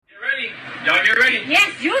ready?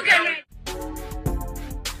 Yes, you get ready.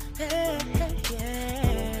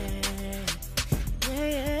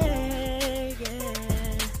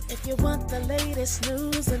 If you want the latest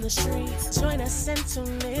news in the streets, join us and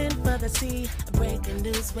tune in for the tea. Breaking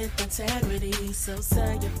news with integrity. So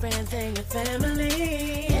tell your friends and your family.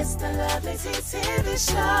 It's the Lovely Tea TV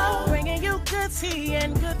show, bringing you good tea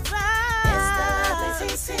and good vibes. It's the Lovely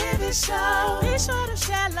Tea TV show. Be sure to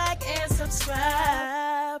share, like, and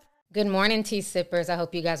subscribe. Good morning, tea sippers. I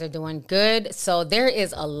hope you guys are doing good. So there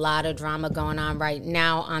is a lot of drama going on right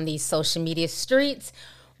now on these social media streets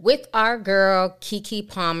with our girl, Keke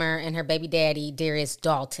Palmer, and her baby daddy, Darius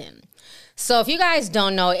Dalton. So if you guys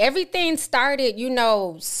don't know, everything started,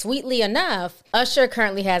 sweetly enough. Usher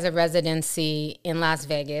currently has a residency in Las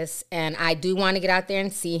Vegas, and I do want to get out there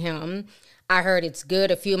and see him. I heard it's good.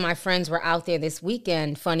 A few of my friends were out there this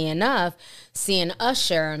weekend, funny enough, seeing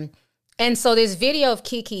Usher. And so this video of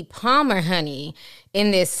Keke Palmer, honey,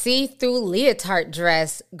 in this see-through leotard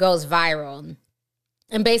dress goes viral.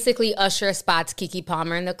 And basically, Usher spots Keke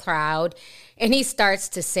Palmer in the crowd, and he starts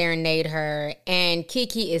to serenade her. And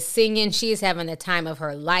Keke is singing. She is having the time of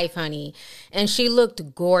her life, honey. And she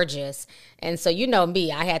looked gorgeous. And so, you know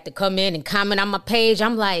me, I had to come in and comment on my page.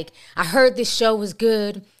 I'm like, I heard this show was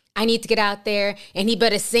good. I need to get out there, and he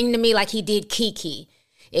better sing to me like he did Keke.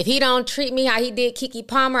 If he don't treat me how he did Keke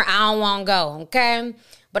Palmer, I don't want to go, okay?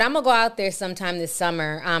 But I'm going to go out there sometime this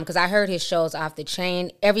summer because I heard his show's off the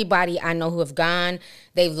chain. Everybody I know who have gone,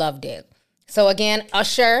 they've loved it. So again,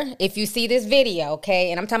 Usher, if you see this video, okay,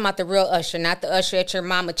 and I'm talking about the real Usher, not the Usher at your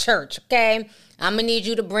mama church, okay? I'm going to need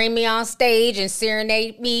you to bring me on stage and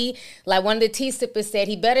serenade me. Like one of the tea sippers said,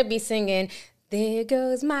 he better be singing, "There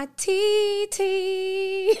goes my tea,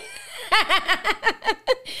 tea."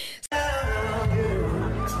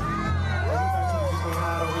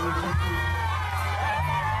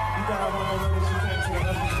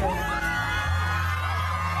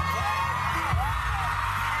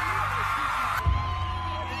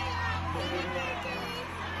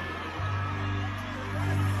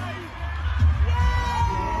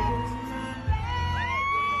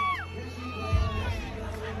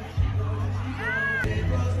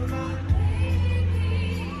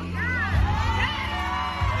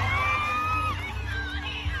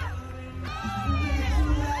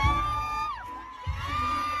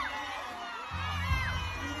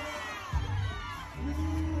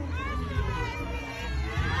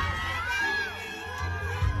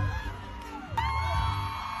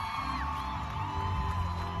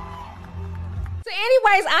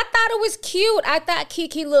 Anyways, I thought it was cute. I thought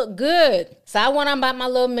Keke looked good. So I went on about my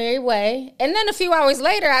little merry way. And then a few hours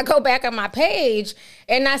later, I go back on my page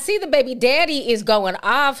and I see the baby daddy is going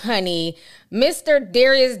off, honey. Mr.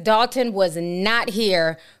 Darius Dalton was not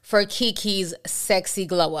here for Keke's sexy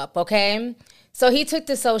glow up, okay? So he took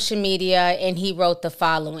to social media and he wrote the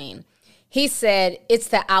following. He said, "It's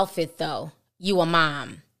the outfit though. You a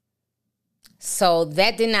mom." So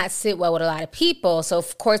that did not sit well with a lot of people. So,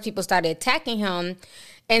 of course, people started attacking him.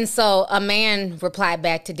 And so a man replied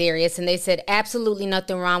back to Darius, and they said, "Absolutely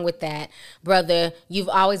nothing wrong with that, brother. You've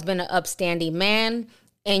always been an upstanding man,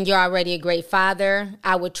 and you're already a great father.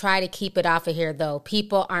 I would try to keep it off of here, though.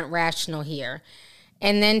 People aren't rational here."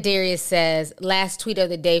 And then Darius says, "Last tweet of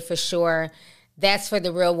the day for sure. That's for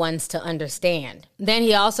the real ones to understand." Then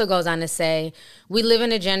he also goes on to say, "We live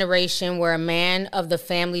in a generation where a man of the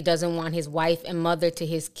family doesn't want his wife and mother to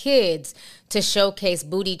his kids to showcase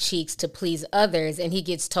booty cheeks to please others, and he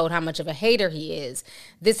gets told how much of a hater he is.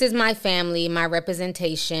 This is my family, my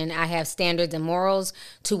representation. I have standards and morals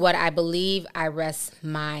to what I believe. I rest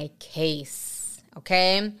my case."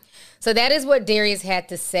 Okay? So that is what Darius had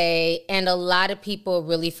to say, and a lot of people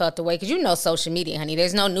really felt the way, because you know social media, honey,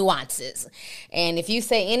 there's no nuances. And if you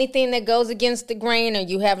say anything that goes against the grain or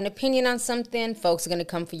you have an opinion on something, folks are going to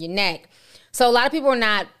come for your neck. So a lot of people were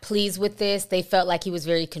not pleased with this. They felt like he was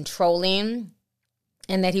very controlling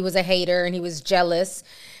and that he was a hater and he was jealous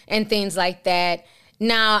and things like that.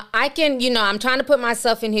 Now, I can, I'm trying to put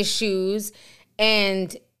myself in his shoes,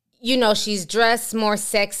 and, she's dressed more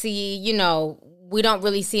sexy, we don't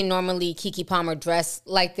really see normally Keke Palmer dressed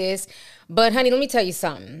like this. But, honey, let me tell you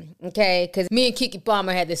something, okay? Because me and Keke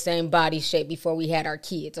Palmer had the same body shape before we had our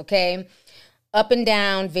kids, okay? Up and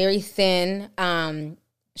down, very thin.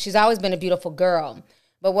 She's always been a beautiful girl.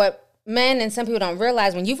 But what men and some people don't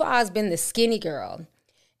realize, when you've always been the skinny girl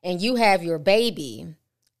and you have your baby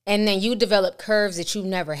and then you develop curves that you've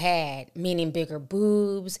never had, meaning bigger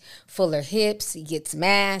boobs, fuller hips, he gets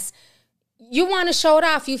mass, you want to show it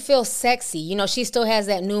off. You feel sexy. She still has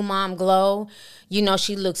that new mom glow.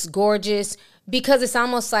 She looks gorgeous. because it's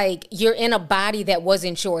almost like you're in a body that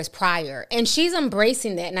wasn't yours prior. And she's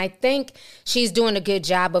embracing that. And I think she's doing a good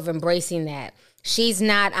job of embracing that. She's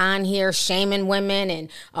not on here shaming women and,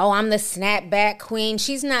 oh, I'm the snapback queen.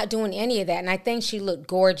 She's not doing any of that. And I think she looked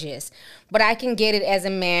gorgeous. But I can get it as a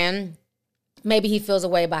man. Maybe he feels a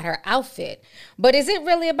way about her outfit. But is it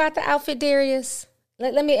really about the outfit, Darius?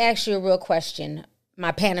 Let me ask you a real question,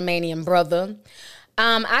 my Panamanian brother.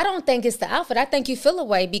 I don't think it's the outfit. I think you feel a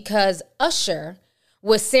way because Usher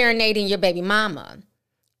was serenading your baby mama.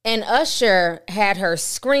 And Usher had her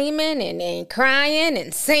screaming and crying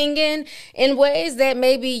and singing in ways that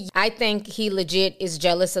maybe I think he legit is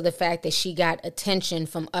jealous of the fact that she got attention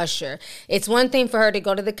from Usher. It's one thing for her to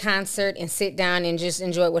go to the concert and sit down and just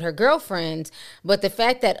enjoy it with her girlfriends. But the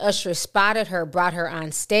fact that Usher spotted her, brought her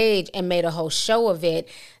on stage and made a whole show of it,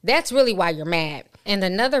 that's really why you're mad. And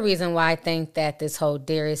another reason why I think that this whole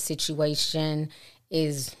Darius situation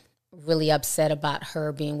is really upset about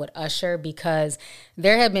her being with Usher, because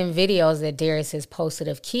there have been videos that Darius has posted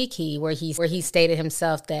of Keke where he stated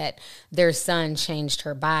himself that their son changed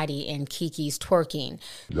her body and Keke's twerking.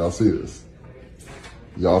 Y'all see this?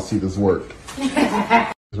 Y'all see this work?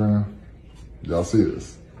 Y'all see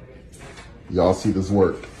this? Y'all see this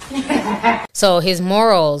work? So his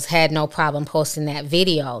morals had no problem posting that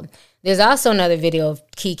video. There's also another video of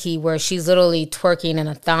Keke where she's literally twerking in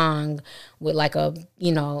a thong with like a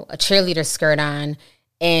cheerleader skirt on.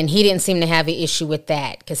 And he didn't seem to have an issue with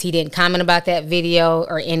that because he didn't comment about that video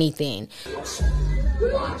or anything. Give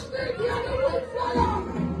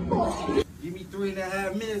me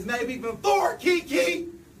 3.5 minutes, maybe even 4, Keke.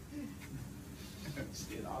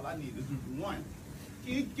 Shit, all I need is one.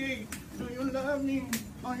 Keke, do you love me?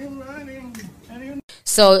 Are you running?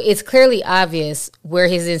 So it's clearly obvious where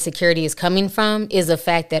his insecurity is coming from is the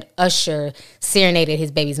fact that Usher serenaded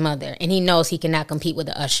his baby's mother. And he knows he cannot compete with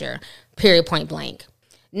the Usher, period, point blank.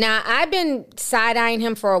 Now, I've been side-eyeing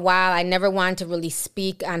him for a while. I never wanted to really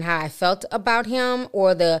speak on how I felt about him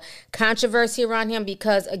or the controversy around him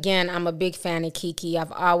because, again, I'm a big fan of Keke.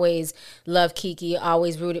 I've always loved Keke,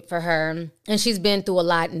 always rooted for her. And she's been through a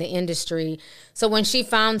lot in the industry. So when she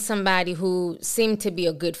found somebody who seemed to be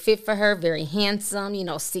a good fit for her, very handsome,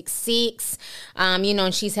 6'6",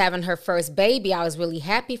 and she's having her first baby, I was really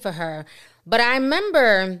happy for her. But I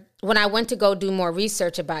remember when I went to go do more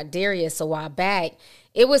research about Darius a while back,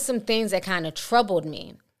 it was some things that kind of troubled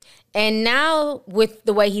me. And now with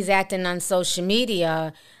the way he's acting on social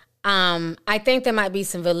media, I think there might be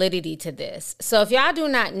some validity to this. So if y'all do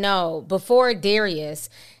not know, before Darius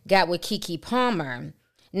got with Keke Palmer,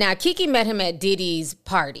 now Keke met him at Diddy's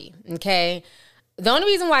party, okay? The only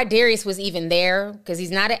reason why Darius was even there, because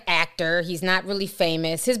he's not an actor, he's not really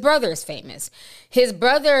famous. His brother is famous. His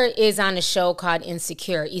brother is on a show called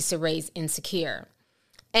Insecure, Issa Rae's Insecure.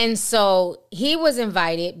 And so he was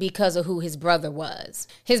invited because of who his brother was.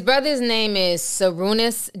 His brother's name is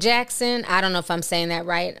Sarunas Jackson. I don't know if I'm saying that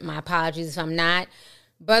right. My apologies if I'm not.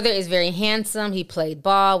 Brother is very handsome. He played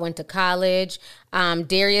ball, went to college.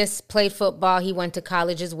 Darius played football. He went to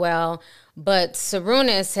college as well. But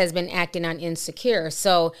Sarunas has been acting on Insecure.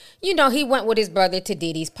 So, he went with his brother to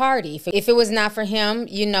Diddy's party. If it was not for him,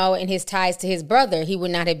 and his ties to his brother, he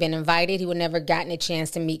would not have been invited. He would never gotten a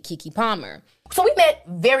chance to meet Keke Palmer. So we met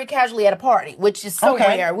very casually at a party, which is so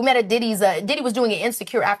rare. We met at Diddy's. Diddy was doing an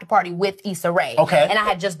Insecure after party with Issa Rae. Okay. And I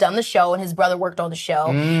had just done the show, and his brother worked on the show.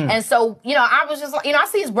 And so, I was just like, I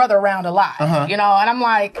see his brother around a lot, and I'm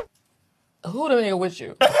like, who the nigga with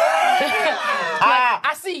you?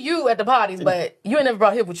 I see you at the parties, but you ain't never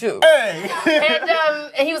brought him with you. Hey.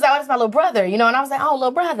 And he was like, oh, that's my little brother, and I was like, oh,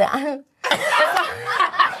 little brother.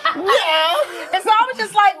 Yeah. And so I was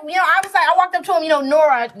just like, I walked up to him,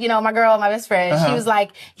 Nora, my girl, my best friend, she was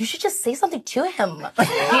like, you should just say something to him.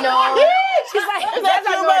 She's like, that's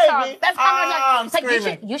how Nora talks. That's how Nora talks. It's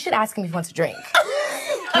like, you should ask him if he wants a drink.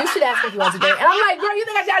 You should ask him if he wants a drink. And I'm like, girl, you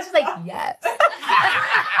think I should? She's like, yes.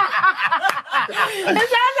 And so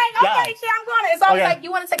I was like, okay, shit, I'm going. And so I was like,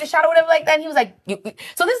 you want to take a shot or whatever like that? And he was like,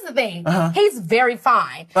 so this is the thing. He's very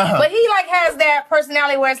fine. But he has that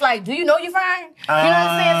personality where it's like, do you know you're fine? You know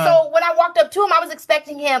what I'm saying? So when I walked up to him, I was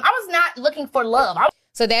expecting him. I was not looking for love.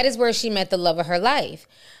 So that is where she met the love of her life.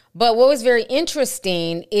 But what was very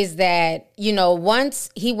interesting is that, once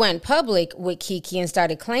he went public with Keke and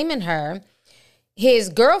started claiming her, his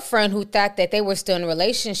girlfriend, who thought that they were still in a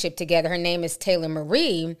relationship together, her name is Taylor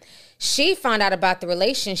Marie, she found out about the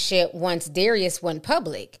relationship once Darius went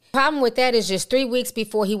public. The problem with that is just 3 weeks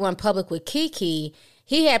before he went public with Keke,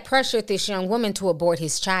 he had pressured this young woman to abort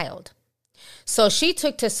his child. So she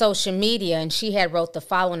took to social media and she had wrote the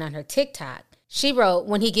following on her TikTok. She wrote,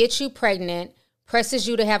 when he gets you pregnant, presses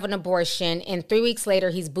you to have an abortion, and 3 weeks later,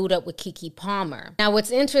 he's booed up with Keke Palmer. Now,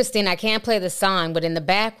 what's interesting, I can't play the song, but in the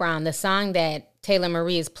background, the song that Taylor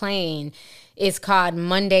Marie is playing is called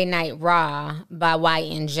Monday Night Raw by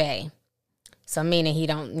YNJ. So meaning he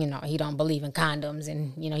don't believe in condoms,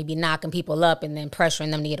 and, he be knocking people up and then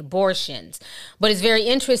pressuring them to get abortions. But it's very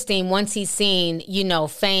interesting once he's seen,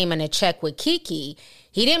 fame and a check with Keke,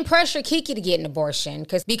 he didn't pressure Keke to get an abortion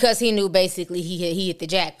because he knew basically he hit the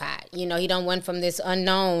jackpot. He done went from this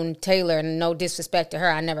unknown Taylor, and no disrespect to her,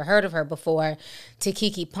 I never heard of her before, to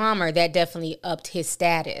Keke Palmer. That definitely upped his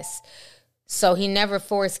status. So he never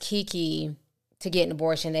forced Keke to get an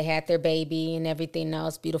abortion. They had their baby and everything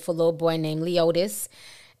else. Beautiful little boy named Leotis.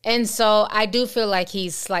 And so I do feel like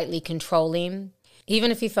he's slightly controlling. Even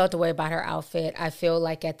if he felt the way about her outfit, I feel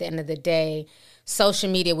like at the end of the day, social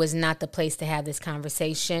media was not the place to have this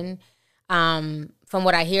conversation. From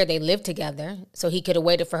what I hear, they live together. So he could have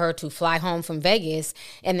waited for her to fly home from Vegas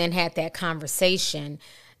and then had that conversation.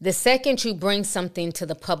 The second you bring something to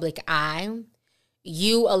the public eye,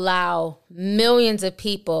 you allow millions of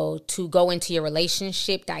people to go into your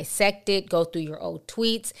relationship, dissect it, go through your old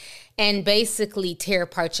tweets, and basically tear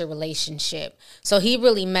apart your relationship. So he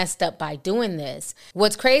really messed up by doing this.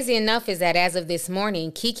 What's crazy enough is that as of this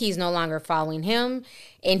morning, Keke's no longer following him,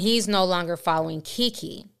 and he's no longer following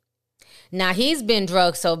Keke. Now, he's been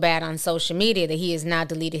drugged so bad on social media that he has now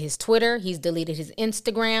deleted his Twitter. He's deleted his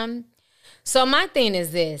Instagram. So my thing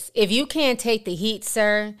is this. If you can't take the heat,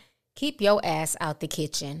 sir, keep your ass out the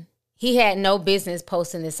kitchen. He had no business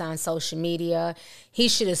posting this on social media. He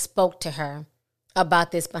should have spoke to her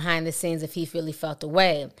about this behind the scenes if he really felt the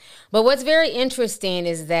way. But what's very interesting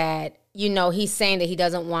is that, he's saying that he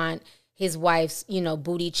doesn't want his wife's,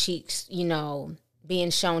 booty cheeks, being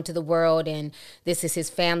shown to the world, and this is his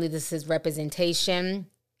family, this is his representation.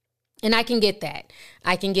 And I can get that.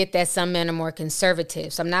 I can get that some men are more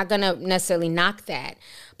conservative. So I'm not going to necessarily knock that.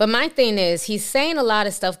 But my thing is, he's saying a lot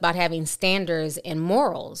of stuff about having standards and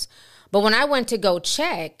morals. But when I went to go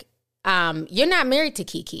check, you're not married to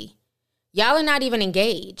Keke. Y'all are not even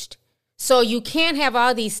engaged. So you can't have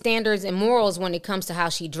all these standards and morals when it comes to how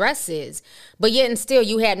she dresses. But yet and still,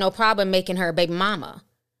 you had no problem making her a baby mama.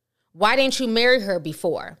 Why didn't you marry her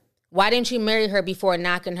before? Why didn't you marry her before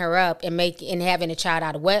knocking her up and having a child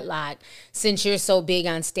out of wedlock, since you're so big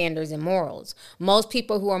on standards and morals? Most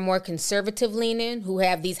people who are more conservative leaning, who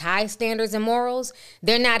have these high standards and morals,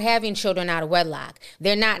 they're not having children out of wedlock.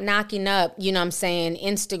 They're not knocking up,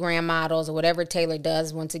 Instagram models or whatever Taylor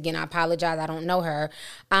does. Once again, I apologize, I don't know her.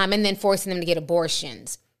 And then forcing them to get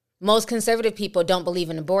abortions. Most conservative people don't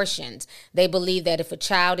believe in abortions. They believe that if a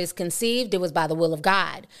child is conceived, it was by the will of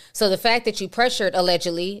God. So the fact that you pressured,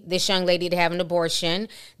 allegedly, this young lady to have an abortion,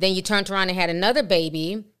 then you turned around and had another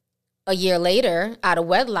baby a year later out of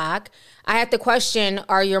wedlock, I have to question,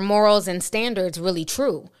 are your morals and standards really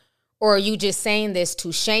true? Or are you just saying this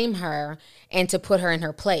to shame her and to put her in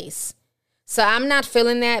her place? So I'm not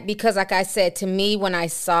feeling that because, like I said, to me, when I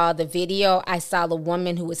saw the video, I saw the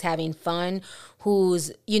woman who was having fun,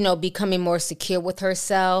 who's, becoming more secure with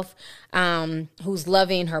herself, who's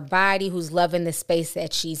loving her body, who's loving the space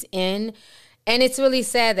that she's in. And it's really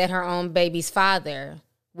sad that her own baby's father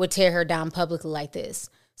would tear her down publicly like this.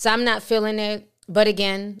 So I'm not feeling it. But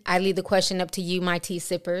again, I leave the question up to you, my tea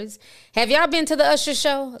sippers. Have y'all been to the Usher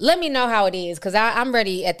show? Let me know how it is, because I'm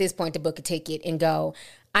ready at this point to book a ticket and go,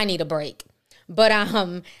 I need a break. But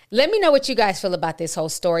let me know what you guys feel about this whole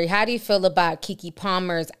story. How do you feel about Keke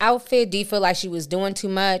Palmer's outfit? Do you feel like she was doing too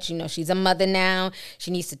much? She's a mother now.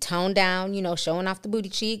 She needs to tone down, showing off the booty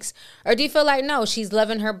cheeks. Or do you feel like, no, she's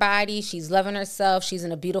loving her body. She's loving herself. She's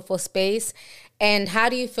in a beautiful space. And how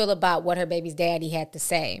do you feel about what her baby's daddy had to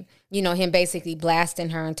say? Him basically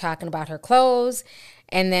blasting her and talking about her clothes.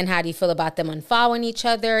 And then how do you feel about them unfollowing each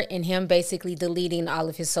other and him basically deleting all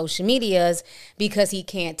of his social medias because he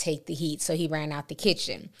can't take the heat, so he ran out the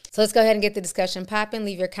kitchen. So let's go ahead and get the discussion popping.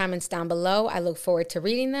 Leave your comments down below. I look forward to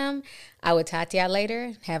reading them. I will talk to y'all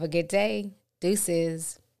later. Have a good day.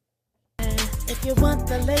 Deuces. If you want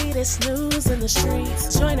the latest news in the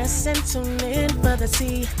streets, join us and tune in for the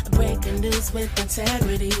tea. Breaking news with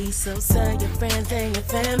integrity. So tell your friends and your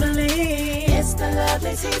family. It's the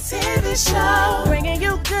Lovely Tea TV Show, bringing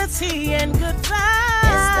you good tea and good vibes.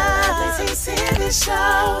 It's the Lovely Tea TV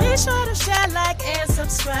Show. Be sure to share, like, and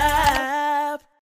subscribe.